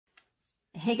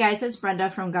Hey guys, it's Brenda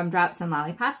from Gumdrops and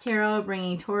Lollipops Tarot,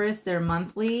 bringing Taurus their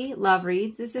monthly love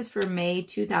reads. This is for May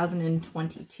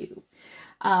 2022.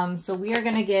 So we are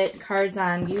going to get cards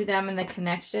on you, them, and the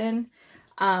connection.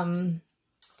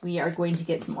 We are going to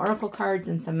get some oracle cards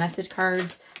and some message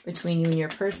cards between you and your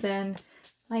person,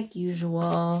 like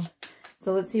usual.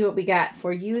 So let's see what we got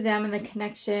for you, them, and the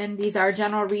connection. These are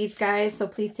general reads, guys, so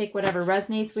please take whatever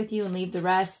resonates with you and leave the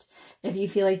rest. If you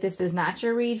feel like this is not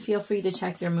your read, feel free to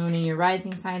check your moon and your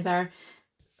rising signs are,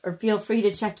 or feel free to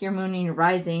check your moon and your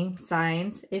rising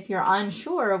signs. If you're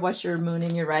unsure of what your moon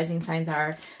and your rising signs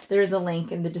are, there is a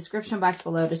link in the description box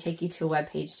below to take you to a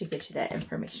webpage to get you that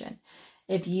information.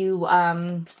 If you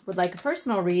would like a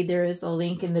personal read, there is a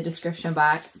link in the description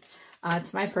box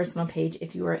to my personal page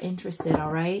if you are interested,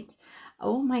 all right?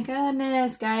 Oh my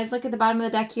goodness, guys, look at the bottom of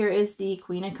the deck. Here is the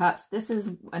Queen of Cups. This is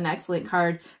an excellent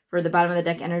card for the bottom of the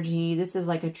deck energy. This is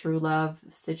like a true love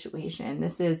situation.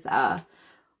 This is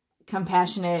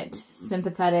compassionate,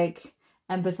 sympathetic,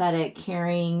 empathetic,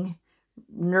 caring,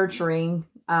 nurturing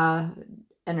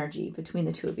energy between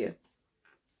the two of you,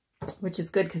 which is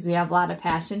good because we have a lot of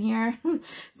passion here.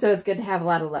 So it's good to have a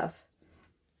lot of love.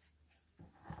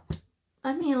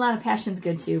 I mean, a lot of passion's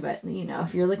good too, but you know,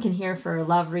 if you're looking here for a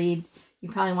love read, you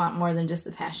probably want more than just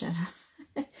the passion.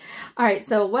 All right,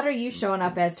 so what are you showing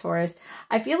up as, Taurus?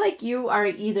 I feel like you are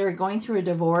either going through a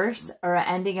divorce or an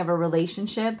ending of a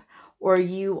relationship, or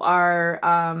you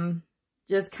are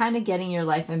just kind of getting your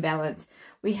life in balance.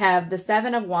 We have the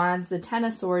Seven of Wands, the Ten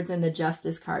of Swords, and the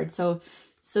Justice card. So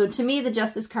to me, the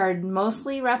Justice card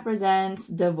mostly represents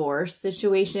divorce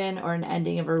situation or an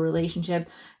ending of a relationship.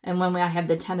 And when I have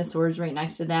the Ten of Swords right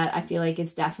next to that, I feel like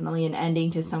it's definitely an ending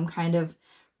to some kind of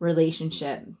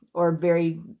relationship or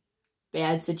very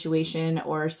bad situation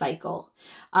or cycle.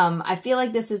 I feel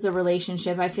like this is a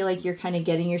relationship. I feel like you're kind of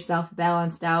getting yourself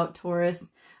balanced out, Taurus,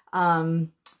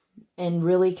 and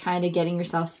really kind of getting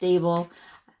yourself stable.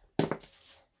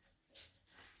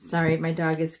 Sorry, my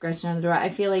dog is scratching on the door. I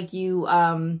feel like you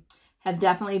have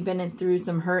definitely been through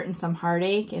some hurt and some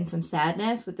heartache and some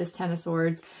sadness with this Ten of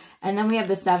Swords. And then we have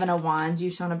the Seven of Wands.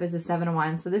 You showing up as the Seven of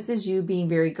Wands. So this is you being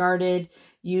very guarded,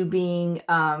 you being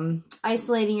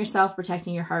isolating yourself,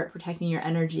 protecting your heart, protecting your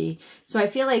energy. So I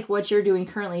feel like what you're doing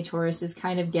currently, Taurus, is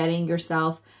kind of getting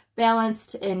yourself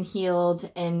balanced and healed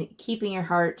and keeping your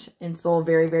heart and soul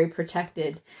very, very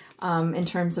protected in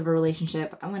terms of a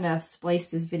relationship. I'm going to splice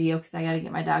this video because I got to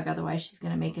get my dog, otherwise she's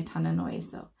going to make a ton of noise.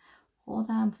 So hold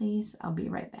on, please. I'll be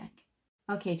right back.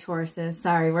 Okay, Tauruses,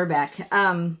 sorry, we're back.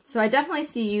 So I definitely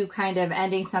see you kind of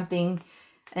ending something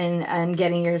and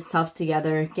getting yourself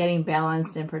together, getting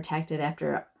balanced and protected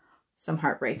after some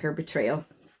heartbreak or betrayal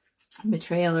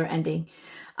or ending.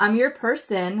 Your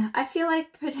person, I feel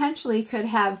like potentially could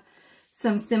have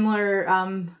some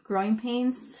similar growing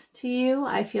pains to you.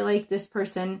 I feel like this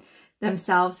person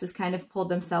themselves has kind of pulled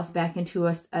themselves back into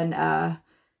a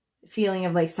feeling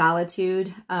of like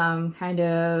solitude, kind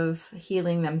of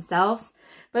healing themselves.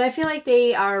 But I feel like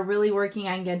they are really working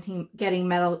on getting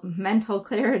mental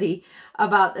clarity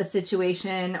about the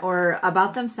situation or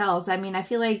about themselves. I mean, I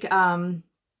feel like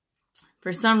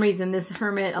for some reason this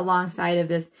Hermit alongside of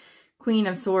this Queen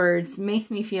of Swords makes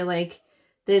me feel like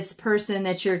this person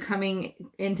that you're coming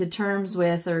into terms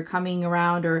with or coming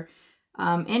around or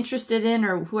interested in,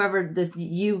 or whoever this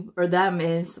you or them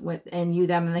is with, and you,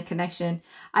 them, and the connection,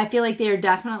 I feel like they are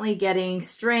definitely getting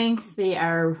strength. They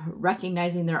are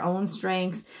recognizing their own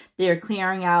strengths. They are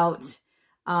clearing out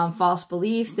false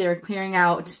beliefs. They're clearing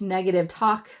out negative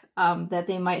talk that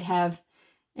they might have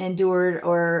endured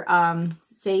or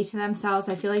say to themselves.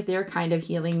 I feel like they're kind of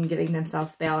healing and getting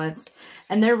themselves balanced,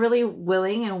 and they're really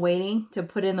willing and waiting to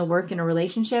put in the work in a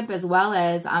relationship as well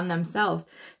as on themselves.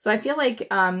 So I feel like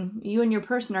you and your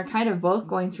person are kind of both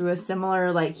going through a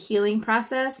similar like healing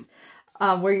process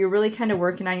where you're really kind of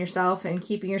working on yourself and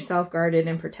keeping yourself guarded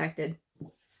and protected.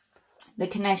 The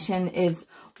connection is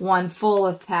one full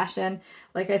of passion.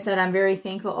 Like I said, I'm very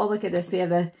thankful. Oh, look at this. We have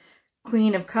the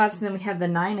Queen of Cups, and then we have the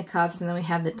Nine of Cups, and then we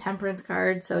have the Temperance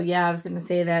card. So yeah, I was going to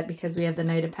say that because we have the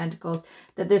Knight of Pentacles,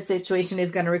 that this situation is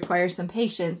going to require some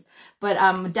patience, but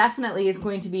definitely is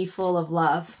going to be full of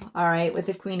love, all right, with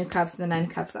the Queen of Cups and the Nine of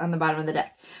Cups on the bottom of the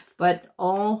deck. But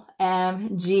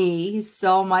OMG,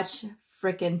 so much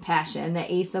freaking passion.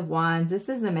 The Ace of Wands. This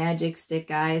is the magic stick,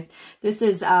 guys. This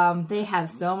is, they have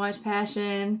so much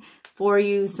passion for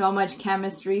you, so much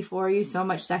chemistry for you, so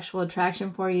much sexual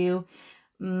attraction for you.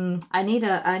 I need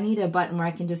a button where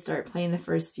I can just start playing the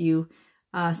first few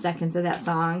seconds of that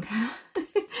song,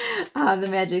 the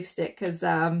magic stick, because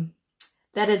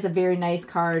that is a very nice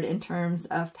card in terms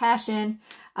of passion.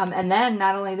 And then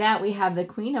not only that, we have the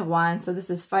Queen of Wands. So this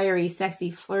is fiery,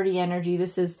 sexy, flirty energy.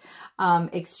 This is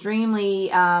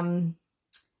extremely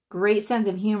great sense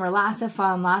of humor, lots of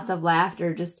fun, lots of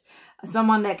laughter, just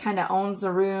someone that kind of owns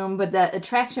the room. But the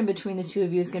attraction between the two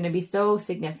of you is going to be so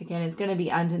significant. It's going to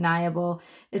be undeniable.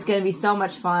 It's going to be so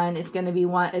much fun. It's going to be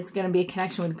a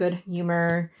connection with good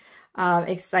humor,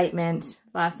 excitement,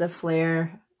 lots of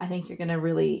flair. I think you're going to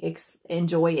really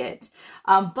enjoy it.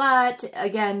 But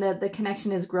again, the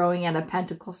connection is growing at a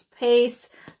Pentacles pace.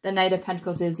 The Knight of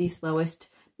Pentacles is the slowest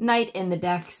knight in the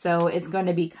deck, so it's going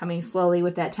to be coming slowly,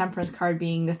 with that Temperance card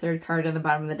being the third card on the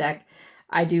bottom of the deck.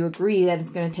 I do agree that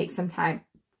it's going to take some time.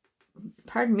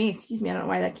 Pardon me, excuse me, I don't know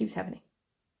why that keeps happening.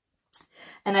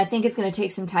 And I think it's going to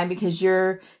take some time because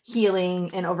you're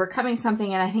healing and overcoming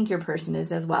something, and I think your person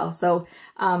is as well. So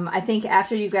I think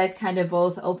after you guys kind of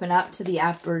both open up to the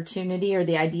opportunity or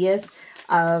the ideas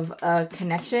of a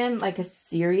connection, like a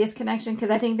serious connection, because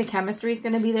I think the chemistry is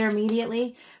going to be there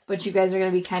immediately, but you guys are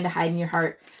going to be kind of hiding your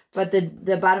heart. But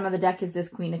the bottom of the deck is this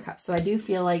Queen of Cups, so I do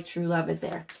feel like true love is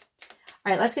there.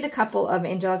 All right, let's get a couple of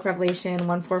Angelic Revelation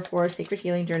 144 Sacred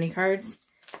Healing Journey cards.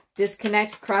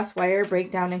 Disconnect, crosswire,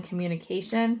 breakdown, and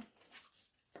communication.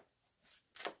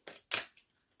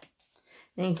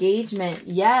 Engagement.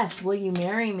 Yes. Will you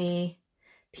marry me?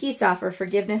 Peace offer,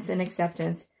 forgiveness, and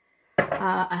acceptance.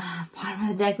 Bottom of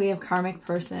the deck, we have karmic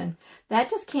person. That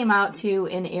just came out too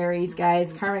in Aries,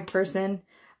 guys. Karmic person.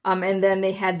 And then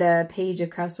they had the Page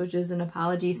of Cups, which is an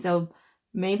apology. So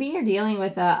maybe you're dealing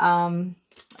with a,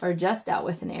 or just dealt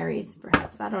with an Aries,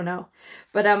 perhaps. I don't know.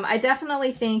 But I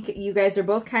definitely think you guys are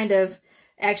both kind of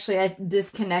actually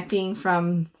disconnecting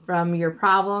from your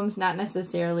problems, not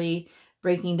necessarily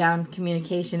breaking down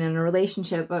communication in a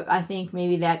relationship, but I think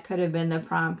maybe that could have been the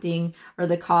prompting or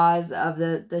the cause of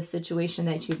the situation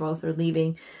that you both are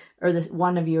leaving, or this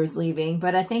one of you is leaving.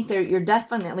 But I think you're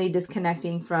definitely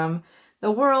disconnecting from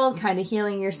the world, kind of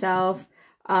healing yourself.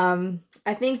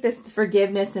 I think this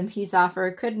forgiveness and peace offer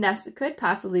could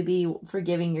possibly be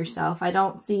forgiving yourself. I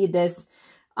don't see this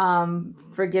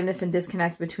forgiveness and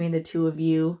disconnect between the two of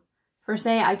you per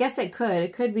se. I guess it could.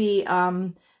 It could be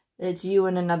it's you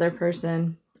and another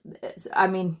person. I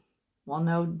mean, well,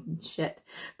 no shit,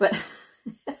 but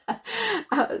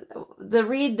the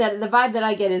vibe that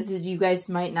I get is that you guys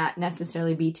might not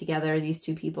necessarily be together, these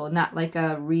two people, not like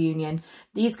a reunion.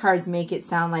 These cards make it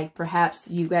sound like perhaps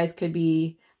you guys could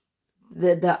be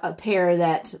the pair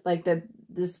that, like,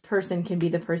 this person can be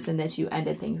the person that you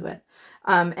ended things with.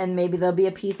 And maybe there'll be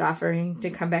a peace offering to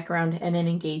come back around and an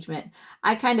engagement.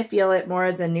 I kind of feel it more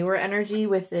as a newer energy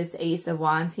with this Ace of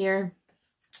Wands here.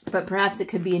 But perhaps it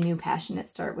could be a new passionate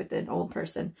start with an old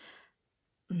person.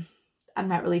 I'm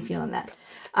not really feeling that.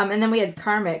 And then we had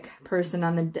karmic person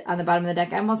on the bottom of the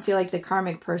deck. I almost feel like the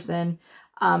karmic person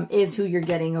is who you're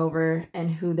getting over and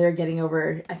who they're getting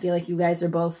over. I feel like you guys are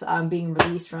both being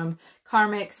released from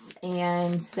karmics,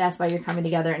 and that's why you're coming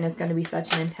together, and it's going to be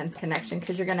such an intense connection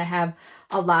because you're going to have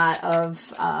a lot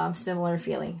of similar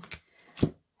feelings.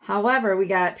 However, we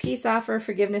got peace offer,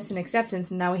 forgiveness, and acceptance,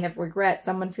 and now we have regret.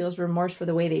 Someone feels remorse for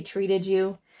the way they treated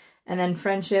you. And then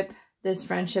friendship. This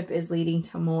friendship is leading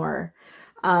to more.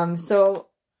 So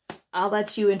I'll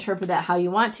let you interpret that how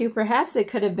you want to. Perhaps it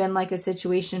could have been like a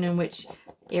situation in which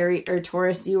Aries or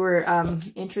Taurus, you were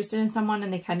interested in someone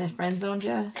and they kind of friend zoned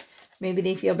you. Maybe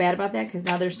they feel bad about that because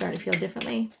now they're starting to feel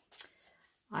differently.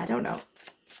 I don't know.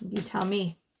 You tell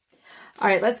me. All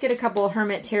right, let's get a couple of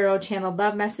Hermit Tarot channeled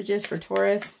love messages for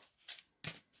Taurus.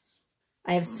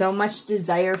 I have so much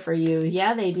desire for you.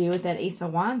 Yeah, they do with that Ace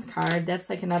of Wands card. That's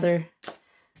like another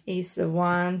Ace of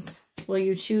Wands. Will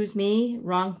you choose me?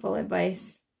 Wrongful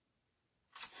advice.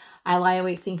 I lie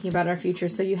awake thinking about our future.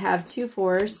 So you have 2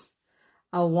 4s,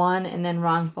 a 1, and then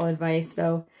wrongful advice.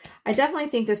 So I definitely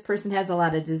think this person has a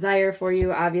lot of desire for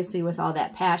you, obviously with all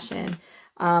that passion.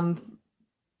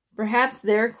 Perhaps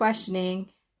they're questioning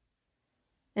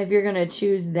if you're going to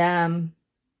choose them.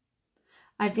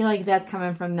 I feel like that's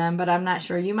coming from them, but I'm not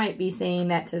sure. You might be saying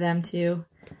that to them too.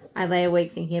 I lay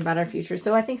awake thinking about our future.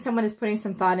 So I think someone is putting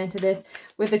some thought into this.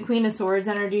 With the Queen of Swords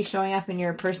energy showing up in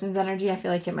your person's energy, I feel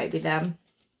like it might be them.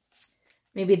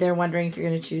 Maybe they're wondering if you're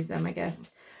going to choose them, I guess.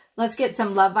 Let's get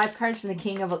some love vibe cards from the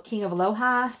King of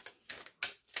Aloha.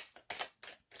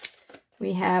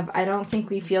 We have, I don't think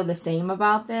we feel the same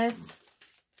about this.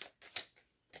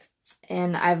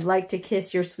 And I'd like to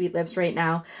kiss your sweet lips right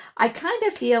now. I kind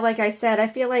of feel, like I said, I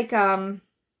feel like, I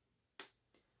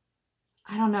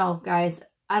don't know, guys.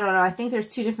 I don't know. I think there's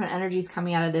 2 different energies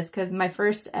coming out of this, because my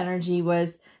first energy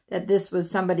was that this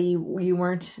was somebody you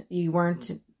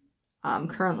weren't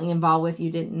currently involved with,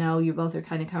 you didn't know. You both are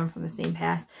kind of coming from the same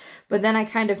past. But then I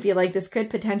kind of feel like this could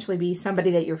potentially be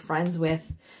somebody that you're friends with,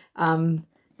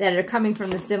 that are coming from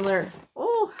the similar,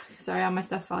 oh, sorry, all my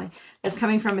stuff's falling. That's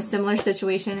coming from a similar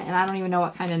situation, and I don't even know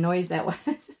what kind of noise that was.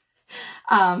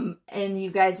 And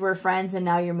you guys were friends, and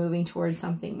now you're moving towards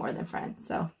something more than friends.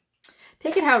 So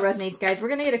take it how it resonates, guys. We're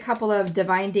going to get a couple of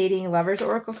Divine Dating Lovers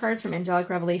Oracle cards from Angelic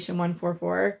Revelation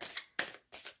 144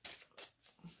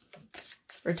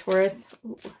 for Taurus.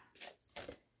 Ooh.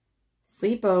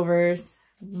 Sleepovers.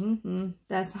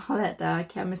 That's all that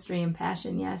chemistry and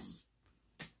passion, yes.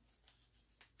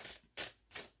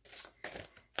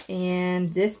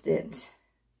 And distant.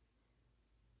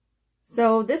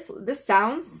 So this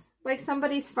sounds like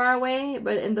somebody's far away,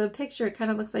 but in the picture it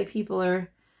kind of looks like people are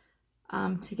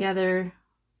together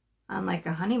on like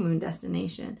a honeymoon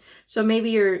destination. So maybe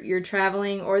you're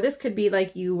traveling, or this could be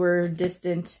like you were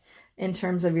distant in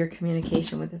terms of your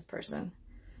communication with this person.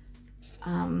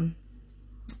 I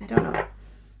don't know.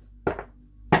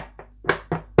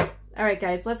 All right,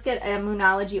 guys, let's get a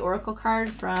Moonology Oracle card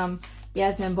from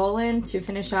Yasmin Boland to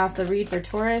finish off the read for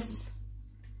Taurus.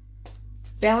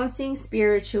 Balancing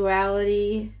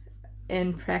spirituality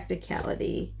and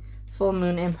practicality. Full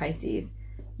moon in Pisces.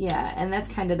 Yeah, and that's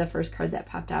kind of the first card that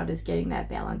popped out, is getting that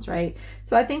balance, right?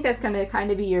 So I think that's going to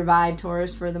kind of be your vibe,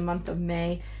 Taurus, for the month of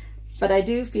May. But I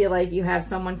do feel like you have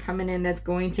someone coming in that's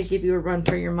going to give you a run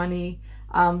for your money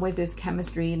with this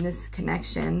chemistry and this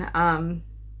connection.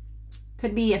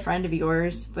 Could be a friend of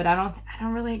yours, but I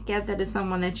don't really get that as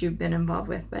someone that you've been involved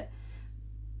with, but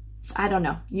I don't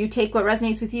know. You take what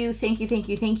resonates with you. Thank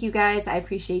you, guys. I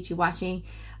appreciate you watching.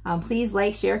 Please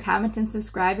like, share, comment, and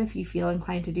subscribe if you feel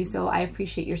inclined to do so. I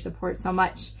appreciate your support so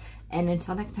much. And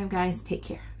until next time, guys, take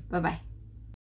care. Bye-bye.